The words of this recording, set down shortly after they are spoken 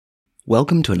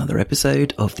Welcome to another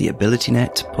episode of the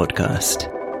AbilityNet podcast.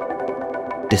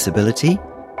 Disability,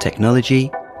 technology,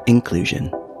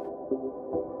 inclusion.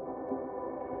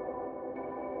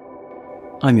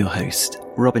 I'm your host,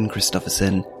 Robin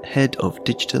Christopherson, Head of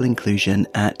Digital Inclusion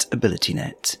at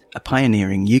AbilityNet, a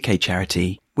pioneering UK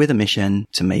charity with a mission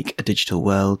to make a digital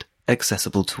world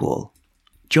accessible to all.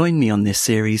 Join me on this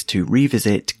series to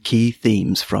revisit key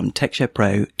themes from TechShare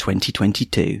Pro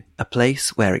 2022, a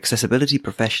place where accessibility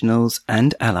professionals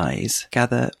and allies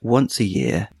gather once a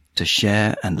year to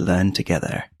share and learn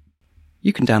together.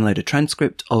 You can download a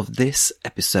transcript of this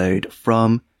episode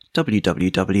from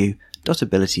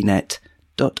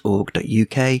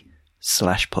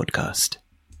www.abilitynet.org.uk/podcast.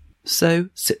 So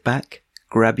sit back,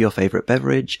 grab your favourite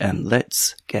beverage, and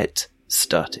let's get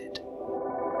started.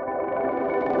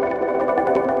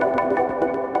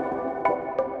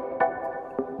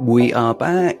 We are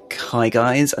back. Hi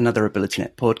guys, another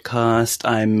AbilityNet podcast.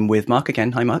 I'm with Mark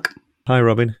again. Hi Mark. Hi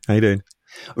Robin, how you doing?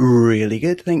 Really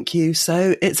good, thank you.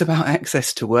 So it's about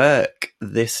access to work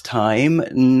this time.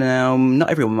 Now,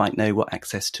 not everyone might know what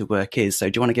access to work is,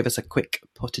 so do you want to give us a quick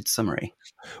potted summary?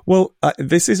 Well,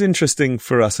 this is interesting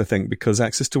for us, I think, because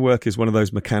access to work is one of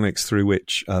those mechanics through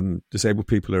which disabled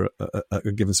people are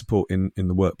given support in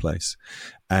the workplace.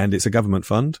 And it's a government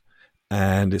fund,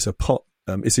 and it's a pot.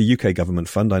 It's a UK government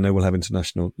fund. I know we'll have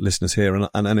international listeners here,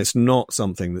 and it's not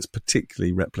something that's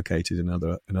particularly replicated in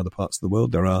other parts of the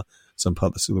world. There are some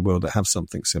parts of the world that have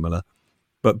something similar,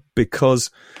 but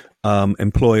because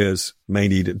employers may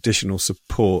need additional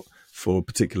support for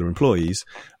particular employees,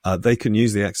 they can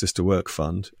use the Access to Work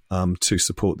fund to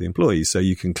support the employees. So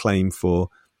you can claim for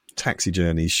taxi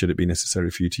journeys should it be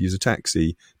necessary for you to use a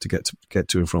taxi to get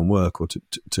to and from work or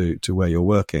to where you're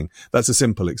working. That's a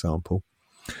simple example.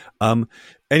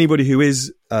 Anybody who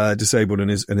is disabled and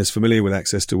is familiar with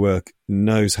access to work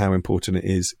knows how important it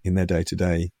is in their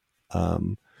day-to-day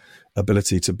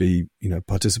ability to be,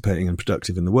 participating and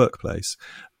productive in the workplace.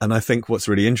 And I think what's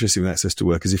really interesting with access to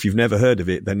work is if you've never heard of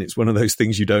it, then it's one of those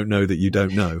things you don't know that you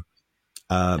don't know.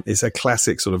 It's a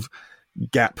classic sort of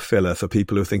gap filler for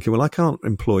people who are thinking, well, I can't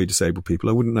employ disabled people.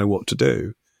 I wouldn't know what to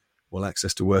do. Well,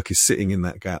 access to work is sitting in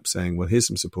that gap saying, well, here's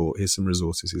some support, here's some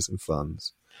resources, here's some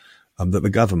funds. That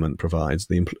the government provides.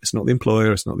 It's not the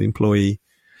employer, it's not the employee.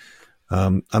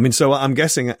 So I'm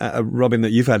guessing, Robin,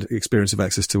 that you've had experience of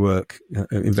access to work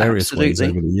in various ways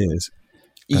over the years.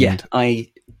 Yeah,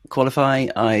 I qualify.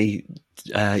 I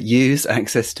use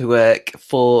access to work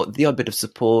for the odd bit of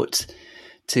support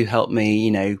to help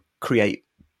me, create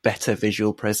better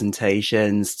visual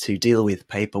presentations, to deal with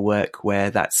paperwork where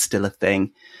that's still a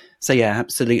thing. So yeah,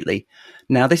 absolutely.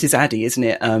 Now, this is Addy, isn't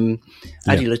it?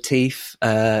 Addy Latif,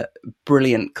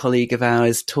 brilliant colleague of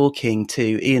ours, talking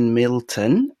to Ian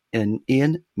Milton and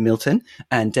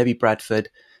Debbie Bradford.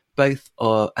 Both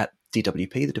are at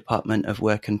DWP, the Department of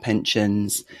Work and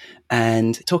Pensions,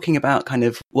 and talking about kind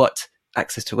of what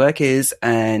access to work is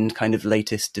and kind of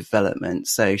latest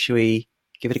developments. So shall we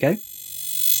give it a go?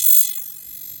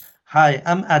 Hi,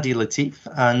 I'm Addy Latif,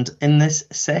 and in this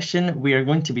session, we are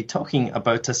going to be talking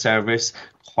about a service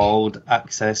called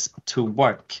Access to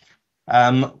Work.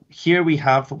 Here we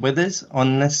have with us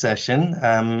on this session,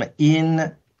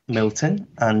 Ian Milton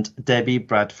and Debbie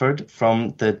Bradford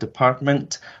from the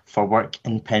Department for Work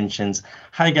and Pensions.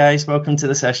 Hi guys, welcome to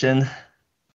the session.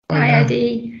 Hi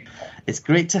Addy. It's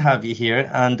great to have you here,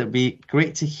 and it'll be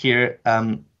great to hear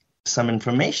some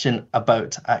information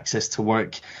about access to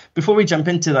work. Before we jump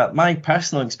into that, my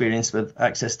personal experience with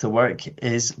access to work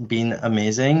has been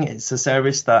amazing. It's a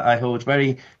service that I hold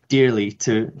very dearly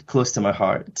close to my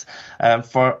heart.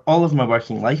 For all of my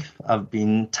working life, I've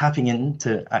been tapping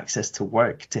into access to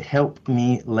work to help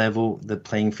me level the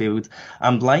playing field.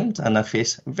 I'm blind and I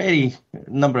face a very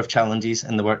number of challenges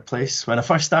in the workplace. When I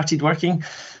first started working,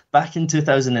 back in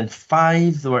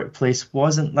 2005, the workplace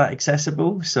wasn't that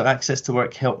accessible, so Access to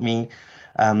Work helped me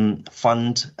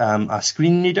fund a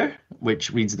screen reader,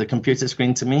 which reads the computer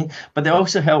screen to me, but they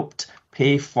also helped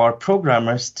pay for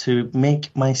programmers to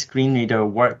make my screen reader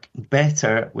work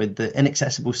better with the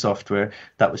inaccessible software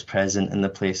that was present in the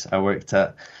place I worked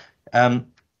at.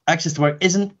 Access to Work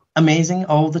isn't amazing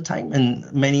all the time,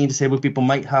 and many disabled people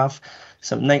might have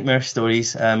some nightmare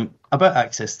stories about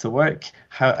access to work.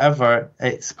 However,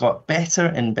 it's got better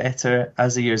and better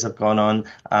as the years have gone on,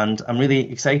 and I'm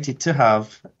really excited to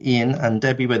have Ian and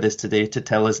Debbie with us today to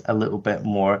tell us a little bit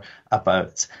more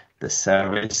about the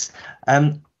service.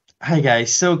 Hi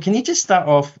guys, so can you just start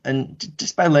off and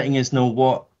just by letting us know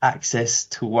what access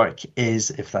to work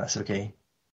is, if that's okay?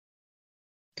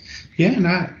 Yeah,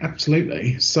 no,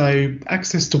 absolutely. So,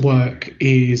 Access to Work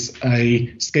is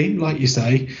a scheme, like you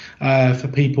say, for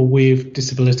people with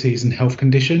disabilities and health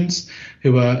conditions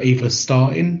who are either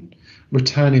starting,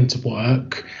 returning to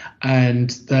work, and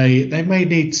they may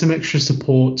need some extra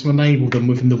support to enable them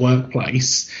within the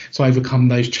workplace to overcome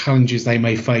those challenges they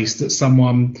may face that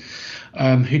someone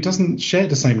who doesn't share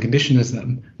the same condition as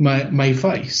them may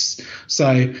face.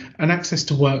 So, an Access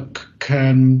to Work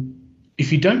can,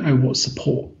 if you don't know what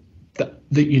support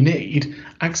that you need,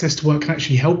 Access to Work can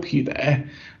actually help you there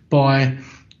by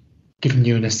giving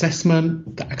you an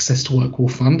assessment that Access to Work will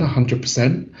fund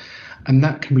 100%, and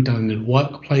that can be done in the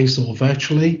workplace or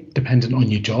virtually, depending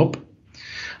on your job.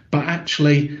 But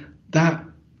actually, that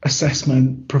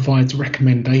assessment provides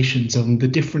recommendations on the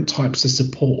different types of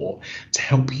support to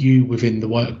help you within the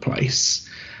workplace.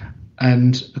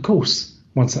 And of course,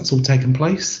 once that's all taken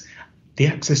place, the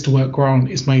Access to Work grant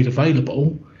is made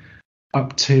available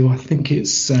up to, I think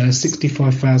it's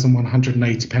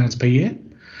 £65,180 per year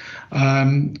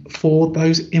for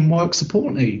those in-work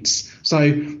support needs. So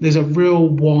there's a real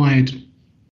wide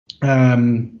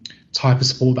type of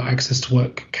support that Access to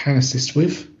Work can assist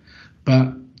with,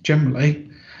 but generally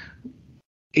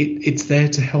it's there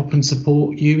to help and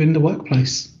support you in the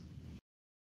workplace.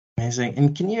 Amazing.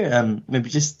 And can you maybe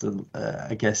just,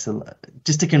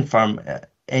 just to confirm,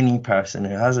 any person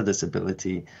who has a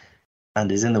disability and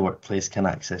is in the workplace can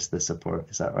access the support,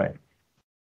 is that right?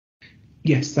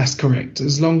 Yes, that's correct.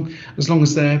 As long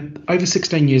as they're over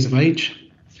 16 years of age,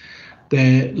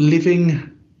 they're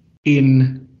living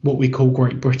in what we call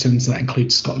Great Britain, so that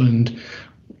includes Scotland,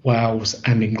 Wales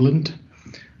and England,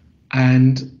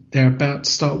 and they're about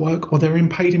to start work or they're in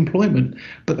paid employment,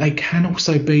 but they can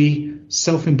also be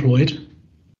self-employed,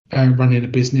 running a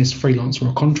business, freelancer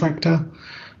or contractor,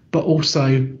 but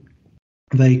also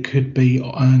they could be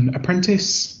an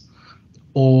apprentice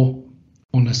or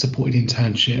on a supported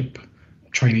internship,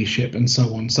 traineeship, and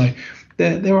so on. So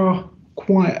there are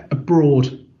quite a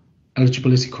broad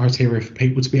eligibility criteria for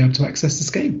people to be able to access the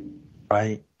scheme.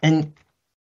 Right. And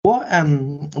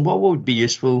what would be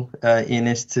useful, Ian,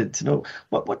 is to know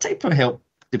what type of help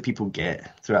do people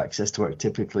get through Access to Work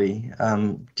typically?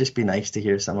 Just be nice to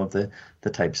hear some of the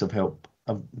types of help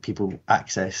people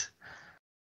access.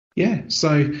 Yeah,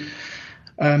 so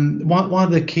one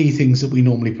of the key things that we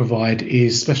normally provide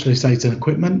is specialist aids and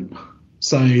equipment.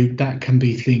 So that can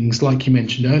be things like you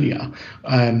mentioned earlier,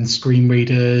 screen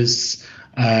readers,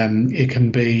 it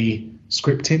can be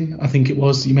scripting, I think it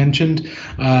was you mentioned,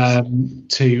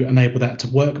 to enable that to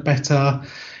work better.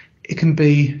 It can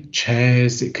be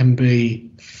chairs, it can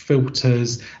be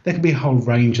filters, there can be a whole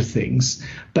range of things.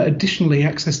 But additionally,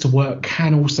 Access to Work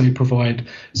can also provide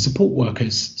support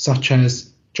workers, such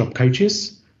as job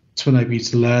coaches, to enable you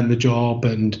to learn the job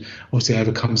and obviously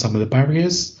overcome some of the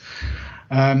barriers.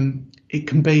 It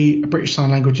can be a British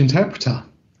Sign Language interpreter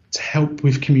to help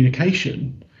with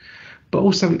communication, but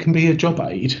also it can be a job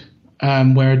aid,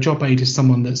 where a job aid is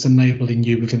someone that's enabling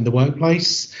you within the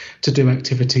workplace to do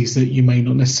activities that you may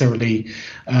not necessarily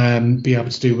be able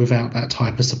to do without that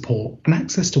type of support. And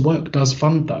Access to Work does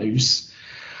fund those.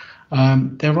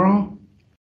 There are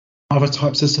other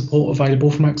types of support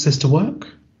available from Access to Work,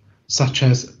 such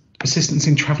as assistance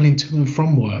in travelling to and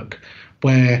from work,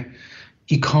 where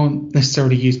you can't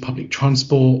necessarily use public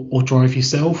transport or drive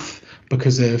yourself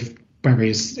because of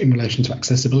barriers in relation to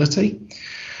accessibility.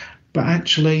 But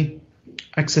actually,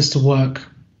 Access to Work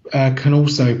can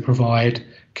also provide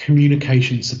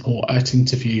communication support at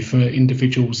interview for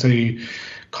individuals who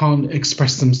can't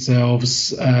express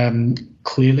themselves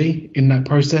clearly in that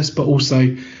process, but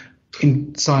also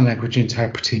in sign language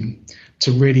interpreting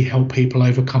to really help people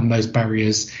overcome those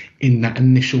barriers in that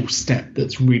initial step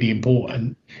that's really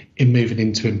important in moving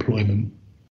into employment.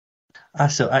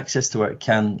 So Access to Work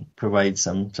can provide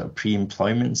some sort of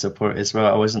pre-employment support as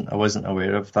well. I wasn't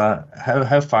aware of that.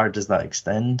 How far does that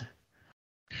extend?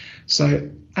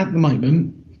 So at the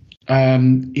moment,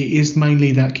 it is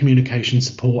mainly that communication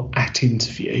support at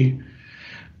interview,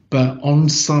 but on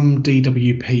some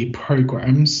DWP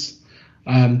programs,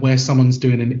 where someone's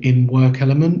doing an in-work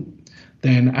element,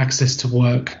 then Access to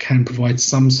Work can provide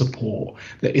some support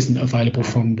that isn't available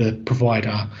from the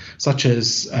provider, such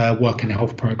as Work and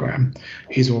Health program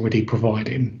is already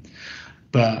providing.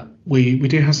 But we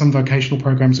do have some vocational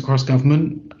programs across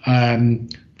government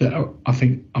that I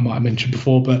think I might have mentioned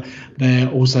before, but they're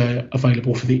also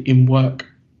available for the in-work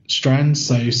strands,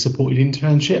 so supported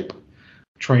internship,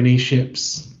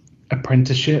 traineeships,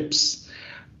 apprenticeships,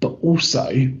 but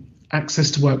also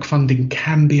Access to Work funding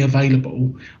can be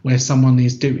available where someone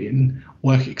is doing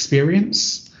work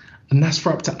experience and that's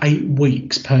for up to 8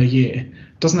 weeks per year.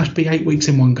 It doesn't have to be 8 weeks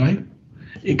in one go.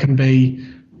 It can be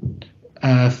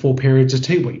 4 periods of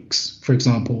 2 weeks, for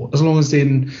example, as long as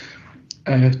in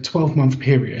a 12-month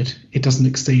period, it doesn't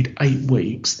exceed 8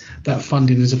 weeks, that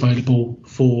funding is available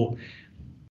for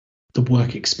the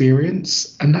work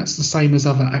experience. And that's the same as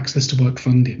other access to work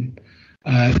funding.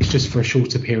 It's just for a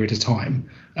shorter period of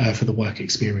time for the work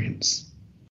experience.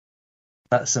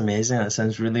 That's amazing. That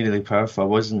sounds really, really powerful. I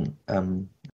wasn't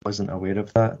aware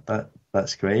of that.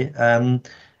 That's great. And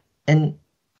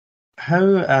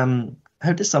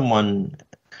how does someone,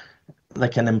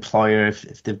 like an employer,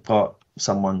 if they've got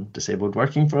someone disabled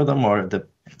working for them, or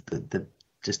they've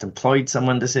just employed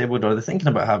someone disabled, or they're thinking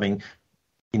about having,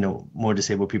 more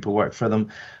disabled people work for them,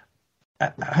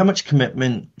 how much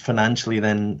commitment financially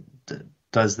then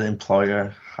does the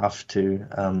employer have to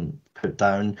put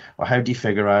down, or how do you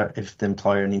figure out if the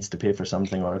employer needs to pay for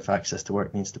something, or if Access to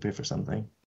Work needs to pay for something?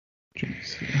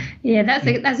 Yeah,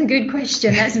 that's a good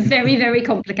question. That's very, very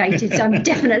complicated. So I'm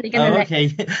definitely going to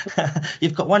okay.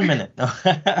 You've got 1 minute. No.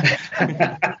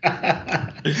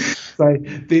 So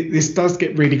this does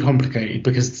get really complicated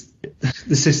because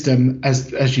the system,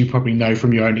 as you probably know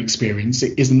from your own experience,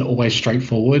 it isn't always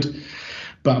straightforward.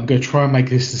 But I'm going to try and make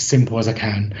this as simple as I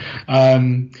can.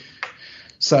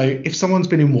 So if someone's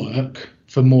been in work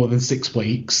for more than 6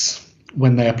 weeks,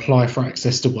 when they apply for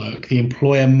Access to Work, the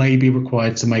employer may be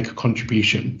required to make a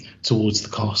contribution towards the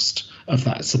cost of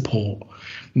that support.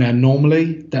 Now,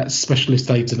 normally that's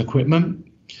specialist aids and equipment.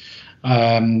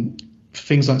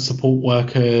 Things like support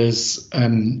workers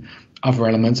and other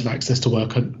elements of Access to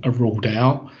Work are ruled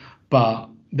out, but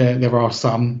there are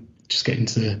some, just get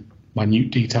into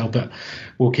minute detail, but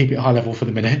we'll keep it high level for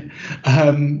the minute.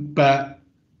 But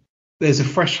there's a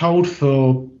threshold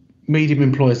for medium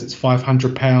employers, it's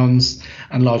 £500,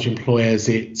 and large employers,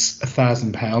 it's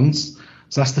 £1,000.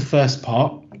 So that's the first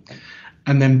part.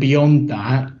 And then beyond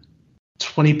that,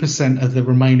 20% of the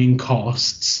remaining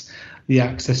costs, the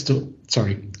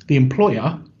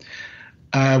employer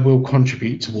will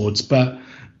contribute towards. But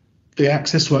the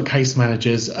Access to Work case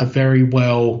managers are very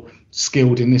well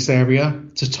skilled in this area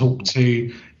to talk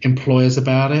to employers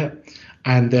about it,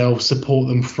 and they'll support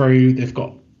them through. They've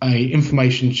got a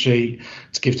information sheet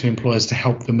to give to employers to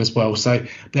help them as well. So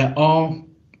there are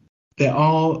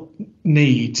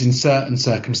needs in certain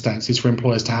circumstances for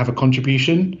employers to have a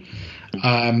contribution,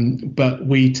 but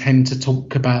we tend to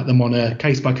talk about them on a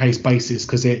case-by-case basis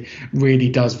because it really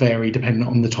does vary depending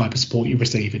on the type of support you're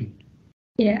receiving.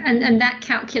 Yeah, and that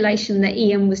calculation that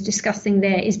Ian was discussing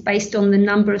there is based on the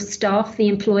number of staff the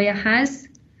employer has.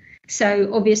 So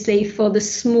obviously for the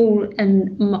small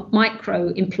and micro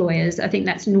employers, I think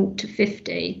that's 0 to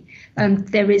 50,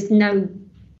 there is no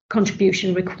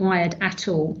contribution required at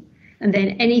all. And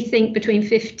then anything between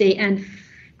 50 and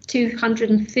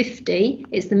 250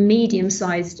 is the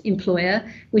medium-sized employer,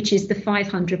 which is the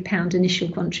 £500 initial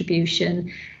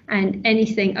contribution. And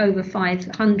anything over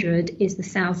 500 is the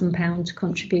 £1,000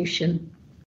 contribution.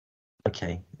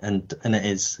 Okay, and it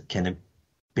is kind of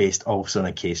based also on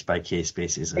a case-by-case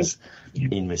basis, as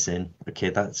Ian was saying.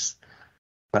 Okay, that's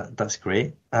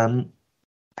great. How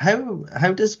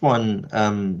does one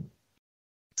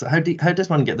how does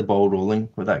one get the ball rolling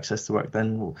with Access to Work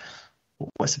then?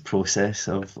 What's the process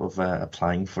of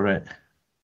applying for it?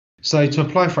 So to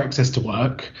apply for Access to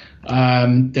Work,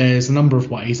 there's a number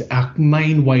of ways. Our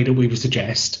main way that we would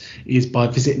suggest is by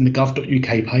visiting the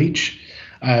gov.uk page,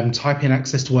 type in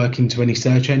Access to Work into any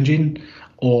search engine,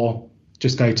 or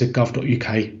just go to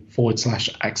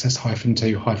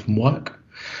gov.uk/access-to-work.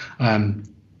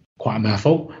 Quite a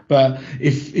mouthful, but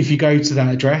if you go to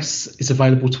that address, it's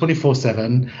available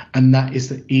 24/7, and that is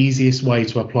the easiest way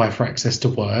to apply for Access to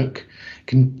Work.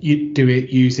 You do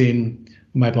it using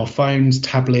mobile phones,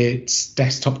 tablets,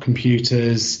 desktop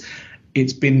computers.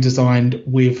 It's been designed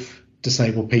with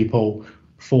disabled people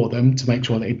for them to make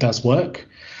sure that it does work.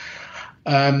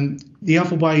 The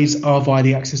other ways are via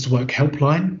the Access to Work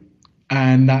helpline,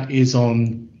 and that is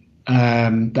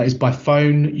by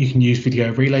phone. You can use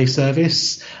video relay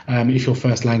service if your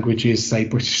first language is, say,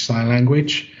 British Sign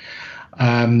Language.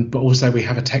 But also we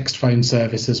have a text phone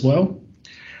service as well.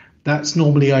 That's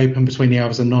normally open between the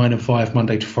hours of 9 and 5,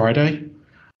 Monday to Friday,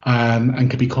 and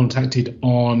can be contacted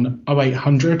on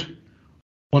 0800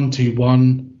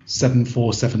 121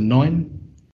 7479.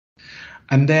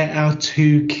 And there are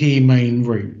two key main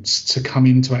routes to come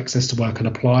into Access to Work and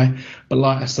apply. But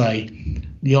like I say,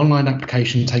 the online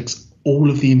application takes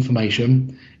all of the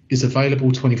information, is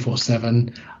available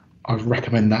 24/7. I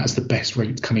recommend that as the best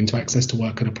route to come into Access to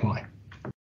Work and apply.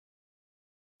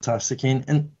 Fantastic.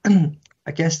 And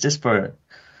I guess just for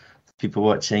people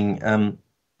watching,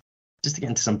 just to get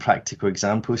into some practical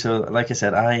examples. So, like I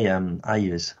said, I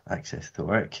use Access to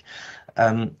Work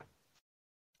on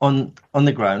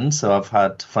the ground. So I've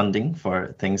had funding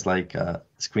for things like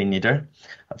screen reader.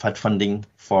 I've had funding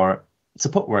for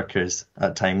support workers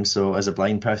at times. So as a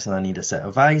blind person, I need a set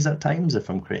of eyes at times. If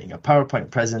I'm creating a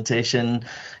PowerPoint presentation,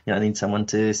 I need someone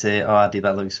to say, "Oh, Addy,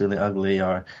 that looks really ugly,"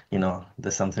 or,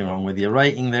 "There's something wrong with your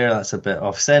writing there. That's a bit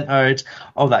off-centered,"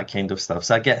 all that kind of stuff.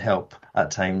 So I get help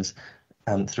at times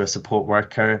through a support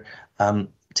worker. To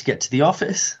get to the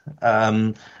office,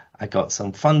 I got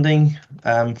some funding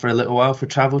for a little while for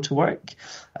travel to work.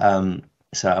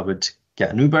 So I would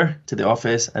get an Uber to the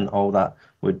office, and all that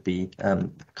would be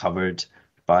covered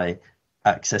by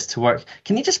Access to Work.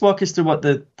 Can you just walk us through what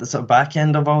the sort of back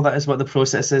end of all that is, what the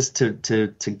process is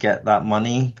to get that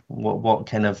money? What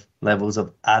kind of levels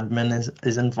of admin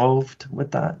is involved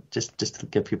with that? Just to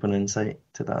give people an insight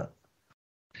to that.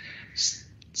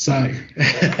 So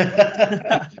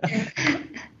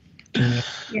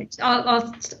Yes,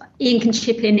 Ian can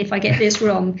chip in if I get this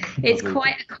wrong. It's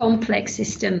quite a complex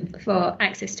system for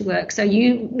Access to Work. So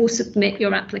you will submit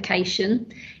your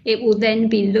application. It will then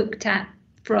be looked at.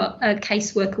 For a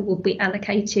caseworker will be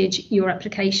allocated your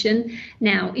application.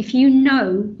 Now, if you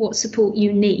know what support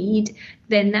you need,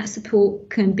 then that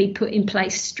support can be put in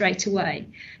place straight away.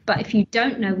 But if you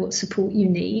don't know what support you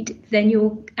need, then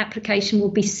your application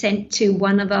will be sent to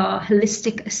one of our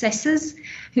holistic assessors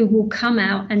who will come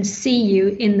out and see you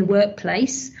in the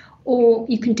workplace, or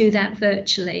you can do that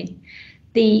virtually.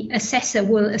 The assessor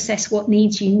will assess what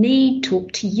needs you need,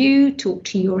 talk to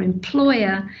your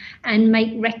employer, and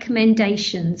make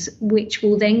recommendations, which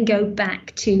will then go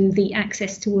back to the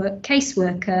Access to Work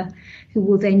caseworker, who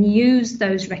will then use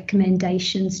those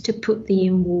recommendations to put the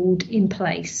award in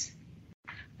place.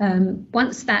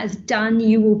 Once that is done,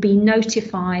 you will be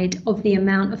notified of the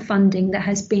amount of funding that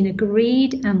has been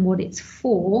agreed and what it's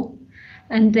for,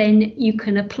 and then you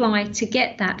can apply to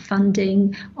get that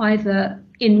funding either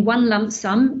in one lump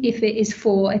sum if it is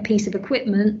for a piece of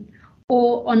equipment,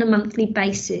 or on a monthly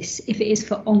basis if it is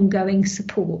for ongoing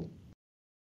support.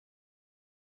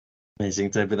 Amazing,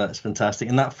 Debbie, that's fantastic.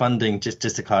 And that funding, just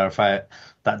to clarify it,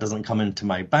 that doesn't come into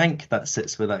my bank, that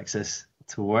sits with Access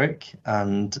to Work,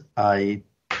 and I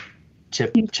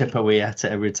chip away at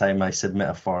it every time I submit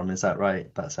a form. Is that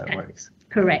right? That's how it works?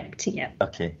 Correct, yeah.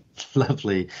 Okay,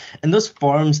 lovely. And those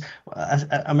forms,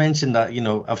 I mentioned that,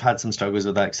 I've had some struggles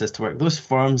with Access to Work. Those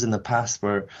forms in the past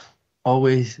were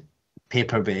always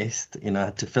paper-based. I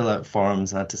had to fill out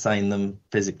forms, I had to sign them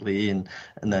physically and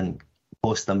then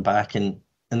post them back. And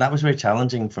that was very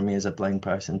challenging for me as a blind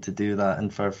person to do that.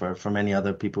 And for many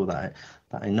other people that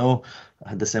I know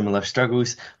had the similar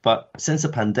struggles. But since the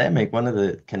pandemic, one of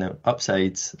the kind of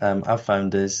upsides I've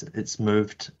found is it's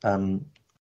moved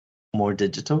more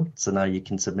digital, so now you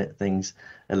can submit things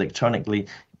electronically.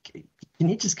 Can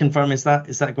you just confirm, is that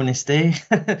going to stay,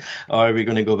 or are we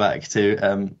going to go back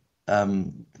to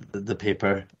the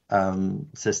paper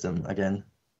system again?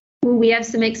 Well, we have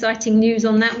some exciting news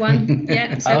on that one.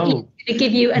 Yeah, so I'm going to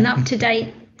give you an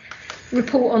up-to-date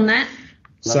report on that.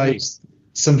 So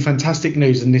some fantastic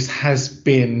news, and this has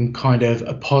been kind of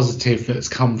a positive that's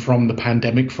come from the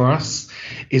pandemic for us,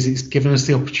 is it's given us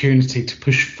the opportunity to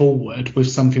push forward with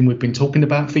something we've been talking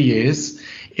about for years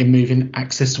in moving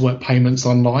Access to Work payments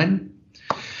online.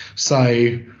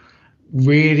 So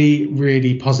really,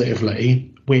 really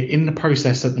positively, we're in the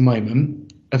process at the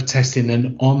moment of testing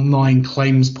an online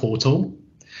claims portal,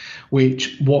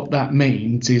 which what that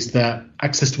means is that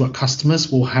Access to Work customers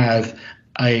will have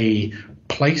a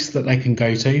place that they can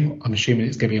go to. I'm assuming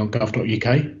it's going to be on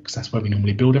gov.uk because that's where we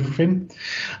normally build everything.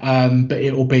 But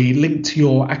it will be linked to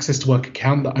your Access to Work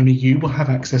account that only you will have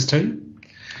access to.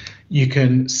 You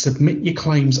can submit your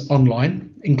claims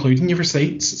online, including your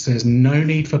receipts, so there's no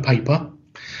need for paper.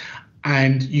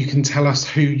 And you can tell us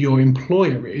who your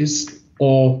employer is,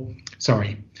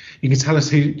 you can tell us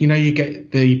who, you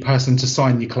get the person to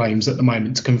sign your claims at the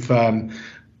moment to confirm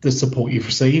the support you've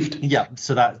received. Yeah,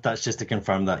 so that's just to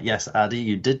confirm that, yes, Addy,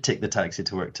 you did take the taxi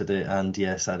to work today, and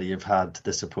yes, Addy, you've had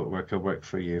the support worker work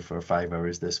for you for 5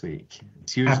 hours this week.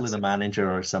 It's usually the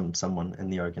manager or someone in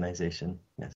the organisation.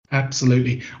 Yes,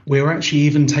 absolutely. We're actually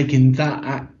even taking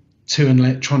that to an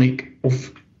electronic,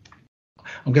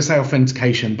 I'm going to say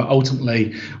authentication, but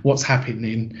ultimately what's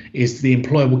happening is the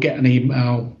employer will get an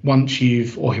email once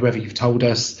or whoever you've told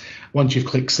us, once you've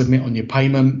clicked submit on your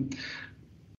payment.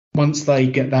 Once they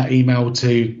get that email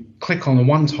to click on a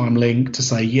one-time link to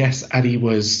say, yes, Addy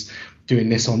was doing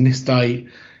this on this date,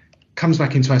 comes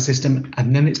back into our system,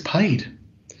 and then it's paid.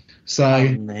 So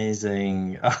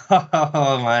amazing.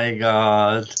 Oh my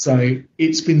God. So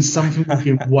it's been something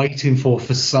we've been waiting for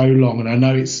so long, and I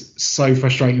know it's so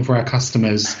frustrating for our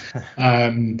customers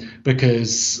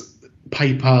because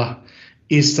paper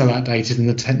is so outdated and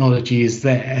the technology is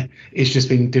there. It's just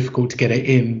been difficult to get it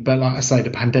in. But like I say, the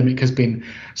pandemic has been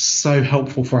so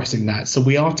helpful for us in that. So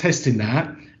we are testing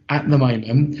that at the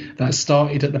moment. That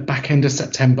started at the back end of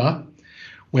September.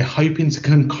 We're hoping to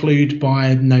conclude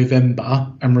by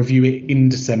November and review it in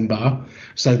December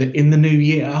so that in the new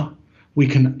year, we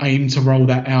can aim to roll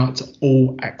that out to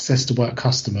all Access to Work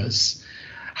customers.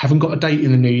 Haven't got a date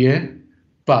in the new year,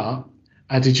 but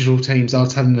our digital teams are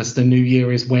telling us the new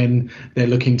year is when they're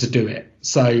looking to do it.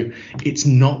 So it's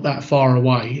not that far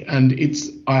away, and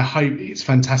I hope it's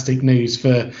fantastic news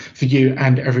for you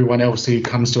and everyone else who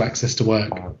comes to Access to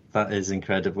Work. Oh, that is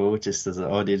incredible. Just as an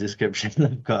audio description,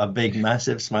 I've got a big,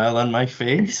 massive smile on my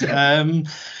face. And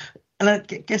I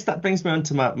guess that brings me on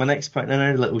to my next point in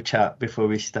our little chat before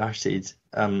we started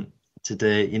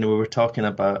today. We were talking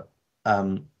about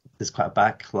there's quite a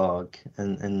backlog,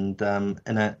 and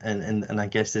I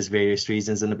guess there's various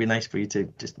reasons, and it'd be nice for you to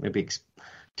just maybe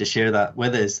to share that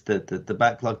with us, the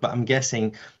backlog. But I'm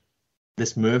guessing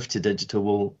this move to digital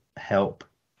will help,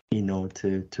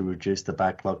 to reduce the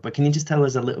backlog. But can you just tell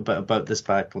us a little bit about this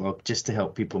backlog, just to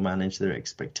help people manage their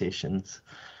expectations?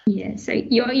 Yeah, so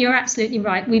you're absolutely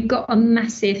right. We've got a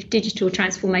massive digital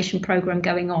transformation program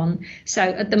going on. So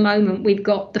at the moment, we've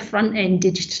got the front end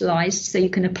digitalized, so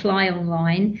you can apply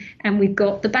online, and we've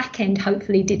got the back end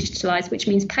hopefully digitalized, which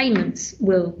means payments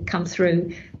will come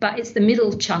through. But it's the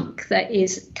middle chunk that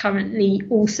is currently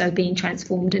also being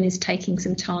transformed and is taking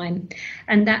some time,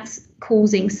 and that's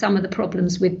causing some of the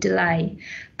problems with delay.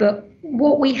 But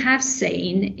what we have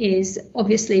seen is,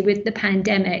 obviously with the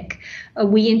pandemic,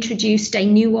 we introduced a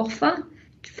new offer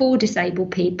for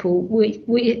disabled people,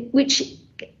 which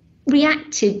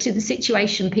reacted to the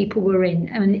situation people were in,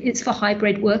 and it's for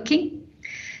hybrid working.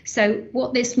 So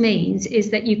what this means is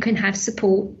that you can have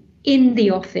support in the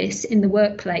office, in the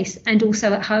workplace, and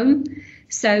also at home.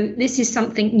 So this is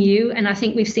something new, and I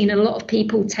think we've seen a lot of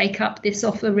people take up this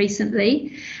offer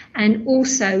recently. And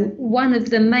also, one of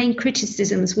the main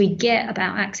criticisms we get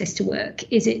about Access to Work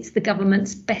is it's the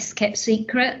government's best kept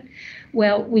secret.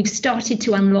 Well, we've started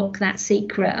to unlock that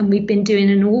secret, and we've been doing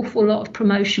an awful lot of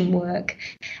promotion work,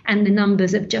 and the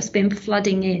numbers have just been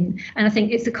flooding in. And I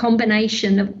think it's a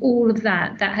combination of all of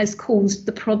that has caused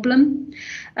the problem.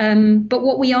 But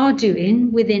what we are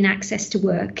doing within Access to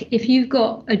Work, if you've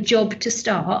got a job to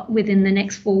start within the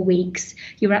next 4 weeks,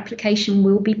 your application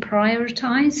will be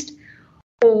prioritised.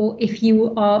 Or if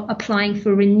you are applying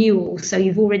for renewal, so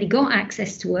you've already got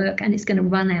Access to Work and it's going to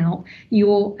run out,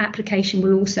 your application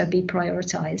will also be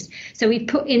prioritised. So we've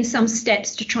put in some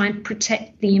steps to try and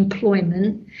protect the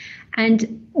employment,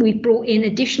 and we've brought in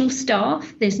additional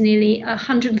staff. There's nearly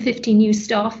 150 new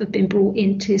staff have been brought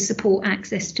in to support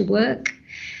Access to Work,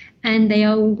 and they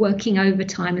are all working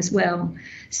overtime as well.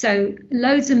 So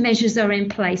loads of measures are in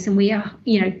place, and we are,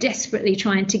 desperately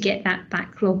trying to get that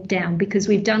backlog down, because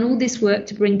we've done all this work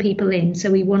to bring people in. So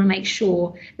we want to make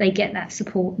sure they get that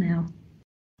support now.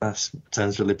 That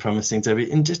sounds really promising,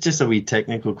 Debbie. And just a wee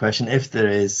technical question: if there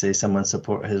is, say, someone's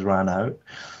support has ran out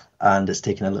and it's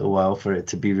taken a little while for it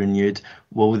to be renewed,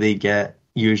 will they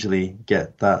usually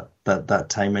get that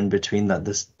time in between that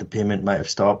the payment might have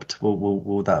stopped?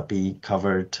 Will that be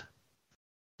covered?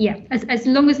 Yeah, as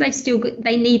long as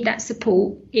they need that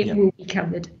support, it will be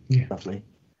covered. Yeah. Lovely,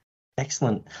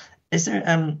 excellent. Is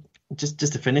there just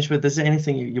to finish with, is there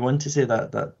anything you want to say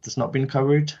that's not been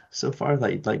covered so far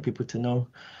that you'd like people to know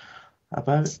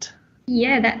about?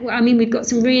 Yeah, we've got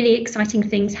some really exciting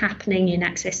things happening in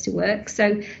Access to Work.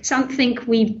 So something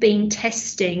we've been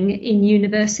testing in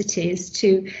universities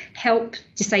to help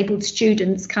disabled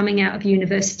students coming out of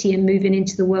university and moving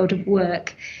into the world of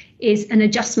work is an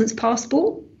adjustments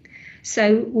passport.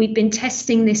 So we've been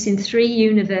testing this in 3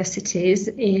 universities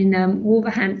in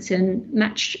Wolverhampton,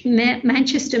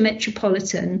 Manchester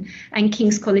Metropolitan and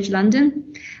King's College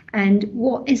London. And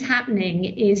what is happening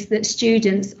is that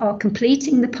students are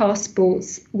completing the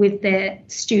passports with their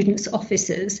students'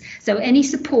 officers. So any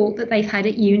support that they've had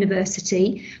at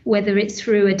university, whether it's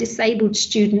through a disabled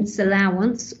student's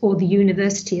allowance or the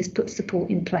university has put support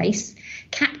in place,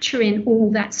 capturing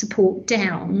all that support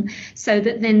down so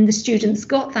that then the students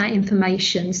got that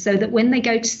information, so that when they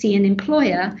go to see an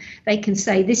employer, they can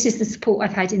say, this is the support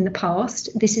I've had in the past,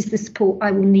 this is the support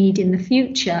I will need in the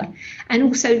future. And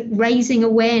also raising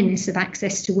awareness awareness of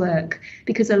access to work,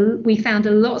 because we found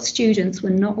a lot of students were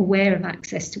not aware of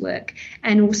access to work,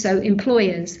 and also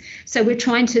employers. So we're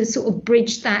trying to sort of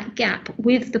bridge that gap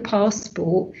with the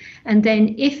passport. And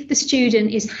then if the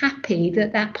student is happy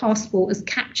that that passport has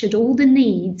captured all the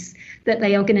needs that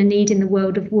they are going to need in the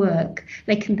world of work,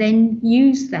 they can then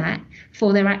use that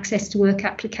for their access to work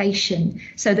application,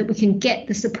 so that we can get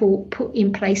the support put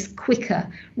in place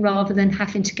quicker rather than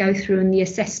having to go through on the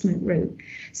assessment route.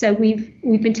 So we've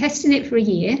been testing it for a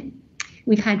year.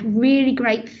 We've had really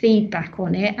great feedback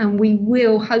on it, and we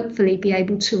will hopefully be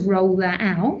able to roll that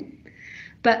out.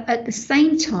 But at the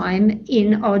same time,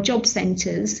 in our job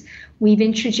centres, we've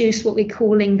introduced what we're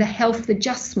calling the Health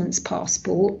Adjustments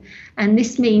Passport. And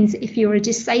this means if you're a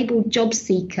disabled job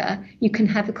seeker, you can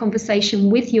have a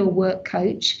conversation with your work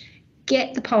coach,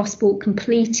 get the passport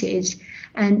completed,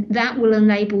 and that will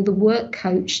enable the work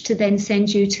coach to then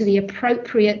send you to the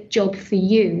appropriate job for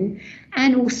you,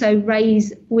 and also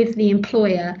raise with the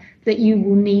employer that you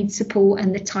will need support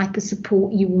and the type of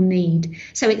support you will need.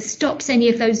 So it stops any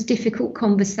of those difficult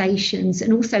conversations,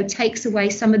 and also takes away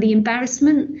some of the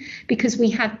embarrassment, because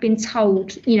we have been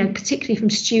told, particularly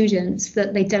from students,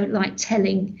 that they don't like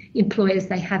telling employers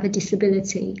they have a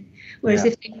disability. Whereas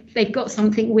if they've got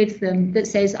something with them that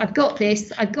says, I've got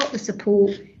this, I've got the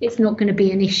support, it's not going to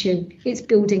be an issue. It's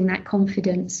building that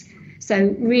confidence.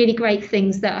 So really great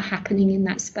things that are happening in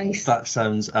that space. That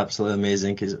sounds absolutely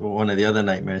amazing, because one of the other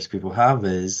nightmares people have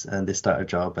is they start a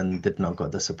job and they've not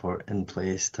got the support in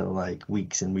place till like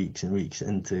weeks and weeks and weeks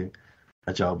into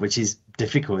a job, which is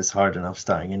difficult. It's hard enough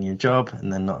starting a new job,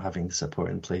 and then not having the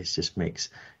support in place just makes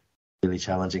it really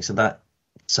challenging. So that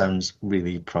sounds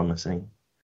really promising.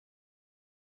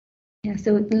 Yeah,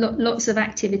 so lots of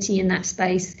activity in that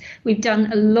space. We've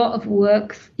done a lot of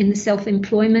work in the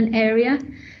self-employment area.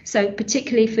 So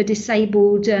particularly for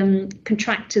disabled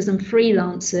contractors and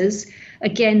freelancers,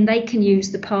 again, they can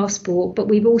use the passport, but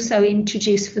we've also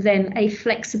introduced for them a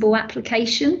flexible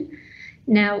application.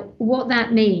 Now, what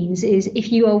that means is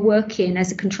if you are working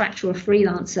as a contractor or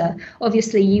freelancer,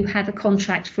 obviously you have a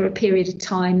contract for a period of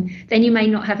time, then you may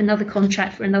not have another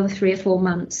contract for another 3 or 4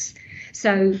 months.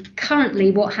 So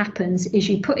currently what happens is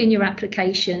you put in your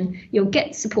application, you'll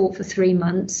get support for 3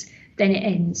 months, then it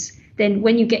ends. Then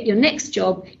when you get your next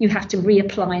job, you have to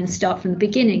reapply and start from the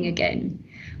beginning again.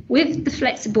 With the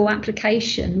flexible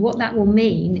application, what that will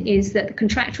mean is that the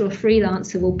contractor or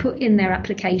freelancer will put in their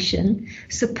application,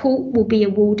 support will be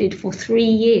awarded for 3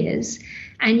 years,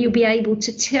 and you'll be able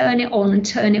to turn it on and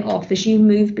turn it off as you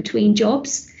move between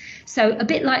jobs. So a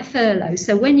bit like furlough.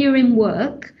 So when you're in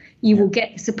work, you will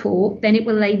get the support, then it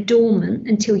will lay dormant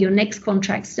until your next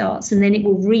contract starts, and then it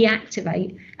will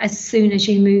reactivate as soon as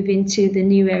you move into the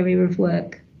new area of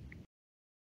work.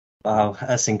 Wow,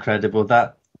 that's incredible.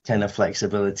 That kind of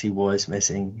flexibility was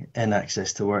missing in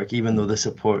access to work, even though the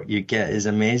support you get is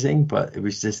amazing, but it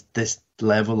was just this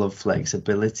level of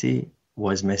flexibility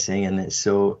was missing, and it's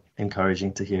so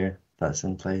encouraging to hear that's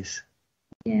in place.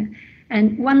 Yeah.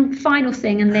 And one final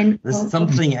thing, and then... There's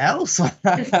something else.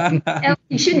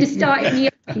 You shouldn't have started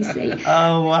the EPC.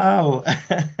 Oh, wow.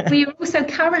 We are also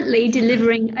currently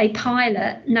delivering a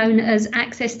pilot known as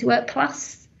Access to Work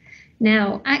Plus.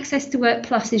 Now, Access to Work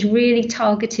Plus is really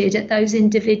targeted at those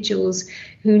individuals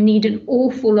who need an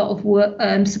awful lot of work,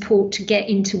 support to get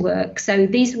into work. So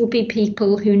these will be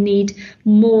people who need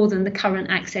more than the current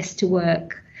access to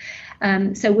work.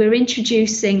 So we're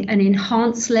introducing an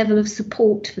enhanced level of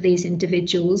support for these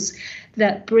individuals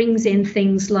that brings in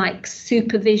things like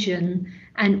supervision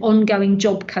and ongoing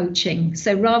job coaching.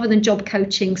 So rather than job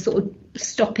coaching sort of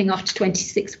stopping after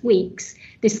 26 weeks,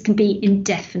 this can be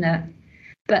indefinite.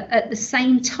 But at the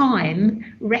same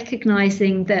time,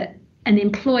 recognising that an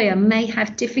employer may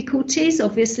have difficulties,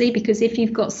 obviously, because if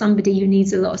you've got somebody who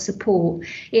needs a lot of support,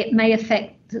 it may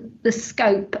affect the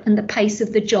scope and the pace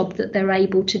of the job that they're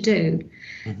able to do.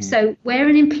 Mm-hmm. So where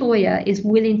an employer is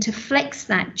willing to flex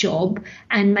that job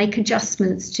and make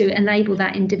adjustments to enable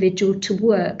that individual to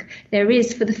work, there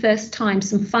is for the first time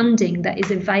some funding that is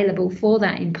available for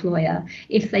that employer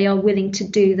if they are willing to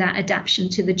do that adaptation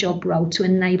to the job role to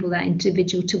enable that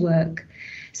individual to work.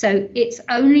 So it's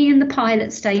only in the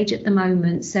pilot stage at the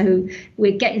moment. So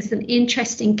we're getting some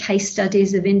interesting case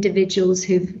studies of individuals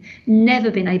who've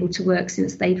never been able to work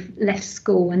since they've left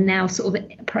school and now sort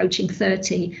of approaching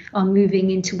 30 are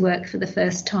moving into work for the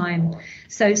first time.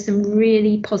 So some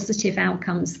really positive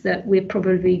outcomes that we'll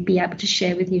probably be able to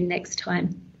share with you next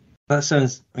time. That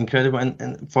sounds incredible.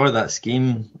 And for that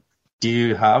scheme, do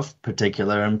you have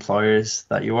particular employers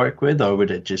that you work with, or would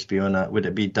it just be would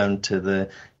it be down to the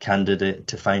candidate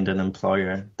to find an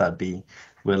employer that'd be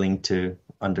willing to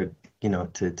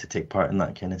to take part in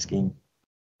that kind of scheme?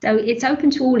 So it's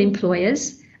open to all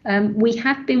employers. We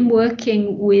have been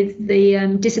working with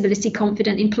the disability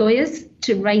confident employers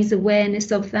to raise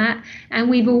awareness of that. And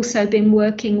we've also been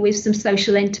working with some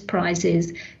social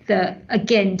enterprises that,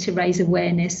 again, to raise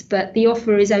awareness. But the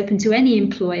offer is open to any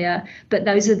employer. But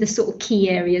those are the sort of key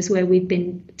areas where we've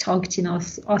been targeting our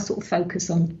sort of focus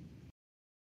on.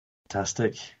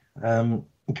 Fantastic.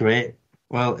 Great.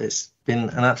 Well, it's been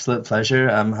an absolute pleasure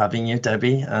having you,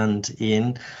 Debbie and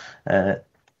Ian,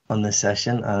 on this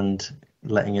session and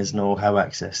letting us know how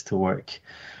Access to Work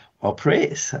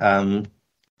operates,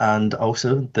 and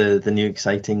also the new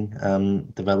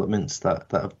exciting developments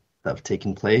that have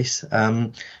taken place.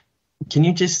 Can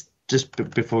you just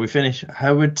before we finish,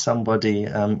 how would somebody,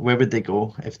 where would they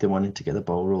go if they wanted to get the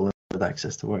ball rolling with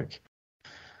Access to Work?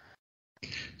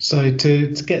 So to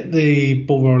get the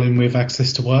ball rolling with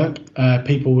Access to Work,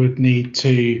 people would need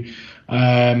to,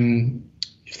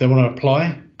 if they want to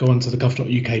apply, go onto the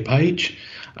gov.uk page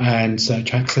and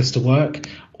search Access to Work,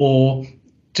 or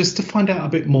just to find out a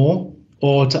bit more,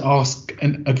 or to ask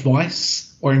an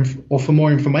advice or for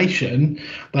more information,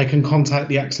 they can contact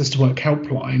the Access to Work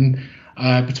helpline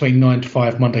between 9 to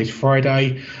 5 Monday to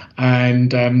Friday,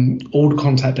 and all the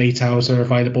contact details are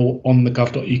available on the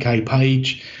gov.uk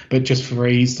page. But just for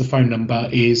ease, the phone number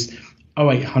is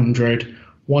 0800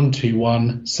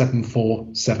 121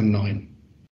 7479.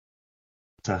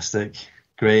 Fantastic.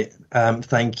 Great.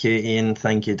 Thank you, Ian.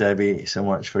 Thank you, Debbie, so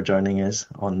much for joining us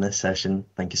on this session.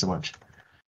 Thank you so much.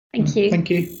 Thank you. Thank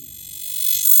you.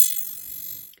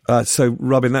 So,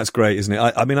 Robin, that's great, isn't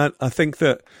it? I think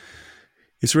that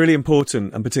it's really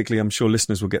important, and particularly I'm sure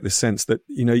listeners will get this sense that,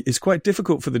 it's quite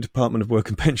difficult for the Department of Work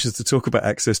and Pensions to talk about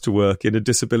Access to Work in a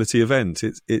disability event.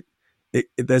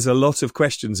 There's a lot of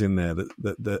questions in there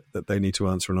that they need to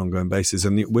answer on an ongoing basis.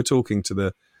 And we're talking to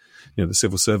the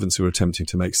civil servants who are attempting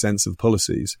to make sense of the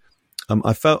policies.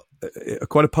 I felt,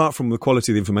 quite apart from the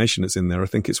quality of the information that's in there, I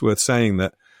think it's worth saying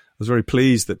that I was very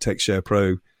pleased that TechShare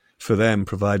Pro for them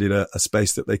provided a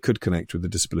space that they could connect with the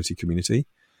disability community.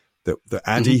 That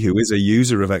Addy, who is a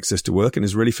user of Access to Work and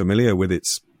is really familiar with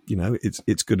its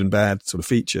good and bad sort of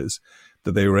features,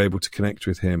 that they were able to connect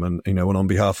with him. And, and on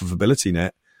behalf of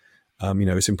AbilityNet,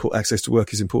 it's important. Access to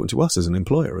Work is important to us as an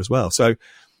employer as well. So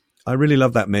I really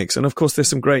love that mix. And of course, there's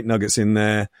some great nuggets in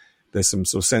there. There's some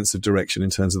sort of sense of direction in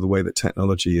terms of the way that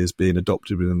technology is being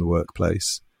adopted within the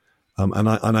workplace. And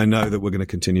I know that we're going to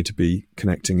continue to be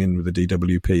connecting in with the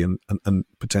DWP and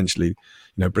potentially,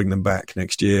 bring them back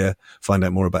next year, find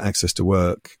out more about Access to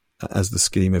Work as the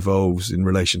scheme evolves in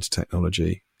relation to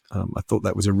technology. I thought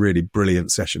that was a really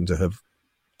brilliant session to have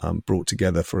brought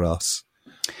together for us.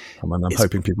 And I'm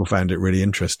hoping people found it really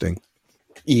interesting.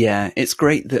 Yeah, it's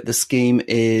great that the scheme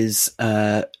is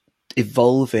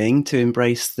evolving to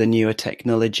embrace the newer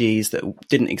technologies that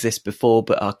didn't exist before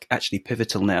but are actually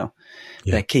pivotal now.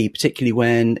 Yeah. They're key, particularly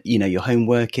when, you're home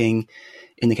working.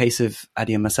 In the case of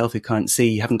Addy and myself who can't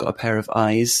see, you haven't got a pair of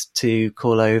eyes to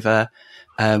call over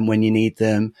when you need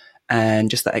them,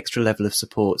 and just that extra level of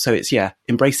support. So it's,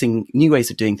 embracing new ways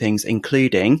of doing things,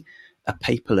 including a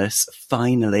paperless,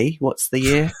 finally, what's the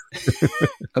year?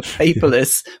 A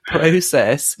paperless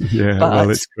process. Yeah, well,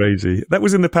 it's crazy. That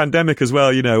was in the pandemic as well.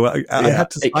 I had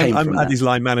to. I'm Addy's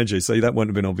line manager, so that wouldn't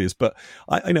have been obvious. But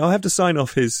I have to sign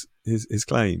off his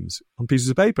claims on pieces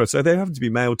of paper, so they have to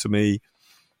be mailed to me.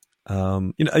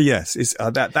 Yes, it's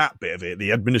that bit of it.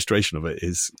 The administration of it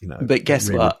is, But guess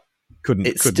really what?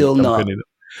 It's still not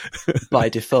by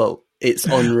default. It's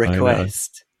on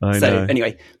request. I know.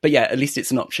 Anyway, but at least it's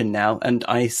an option now, and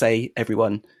I say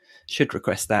everyone should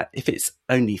request that if it's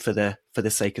only for the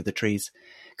sake of the trees.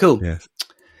 Cool. Yes.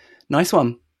 Nice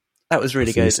one. That was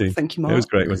really good. Thank you, Mark. It was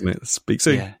great, wasn't it? Speak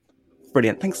soon. Yeah.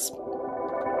 Brilliant. Thanks.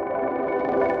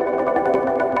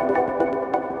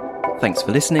 Thanks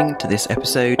for listening to this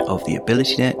episode of the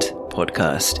AbilityNet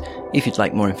podcast. If you'd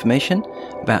like more information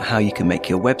about how you can make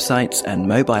your websites and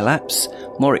mobile apps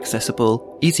more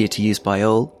accessible, easier to use by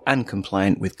all, and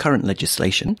compliant with current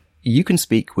legislation, you can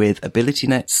speak with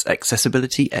AbilityNet's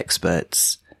accessibility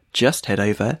experts. Just head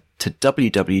over to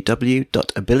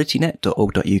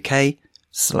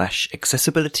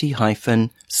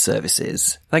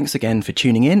www.abilitynet.org.uk/accessibility-services. Thanks again for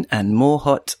tuning in, and more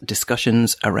hot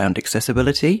discussions around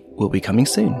accessibility will be coming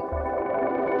soon.